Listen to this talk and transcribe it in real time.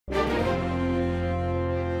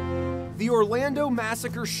The Orlando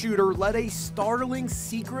massacre shooter led a startling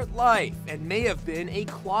secret life and may have been a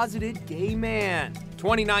closeted gay man.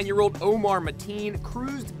 29-year-old Omar Mateen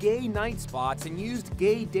cruised gay night spots and used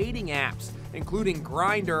gay dating apps, including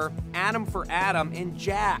Grindr, Adam for Adam, and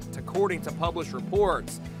Jack'd, according to published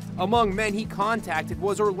reports. Among men he contacted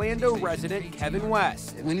was Orlando resident Kevin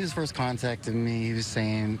West. When he was first contacting me, he was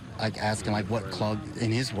saying, asking what club,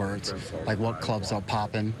 in his words, what clubs are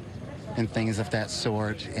popping and things of that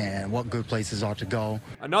sort, and what good places are to go.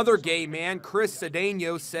 Another gay man, Chris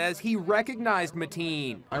Cedeno, says he recognized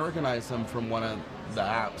Mateen. I recognized him from one of the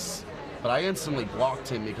apps, but I instantly blocked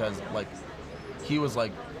him because he was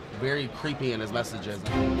very creepy in his messages.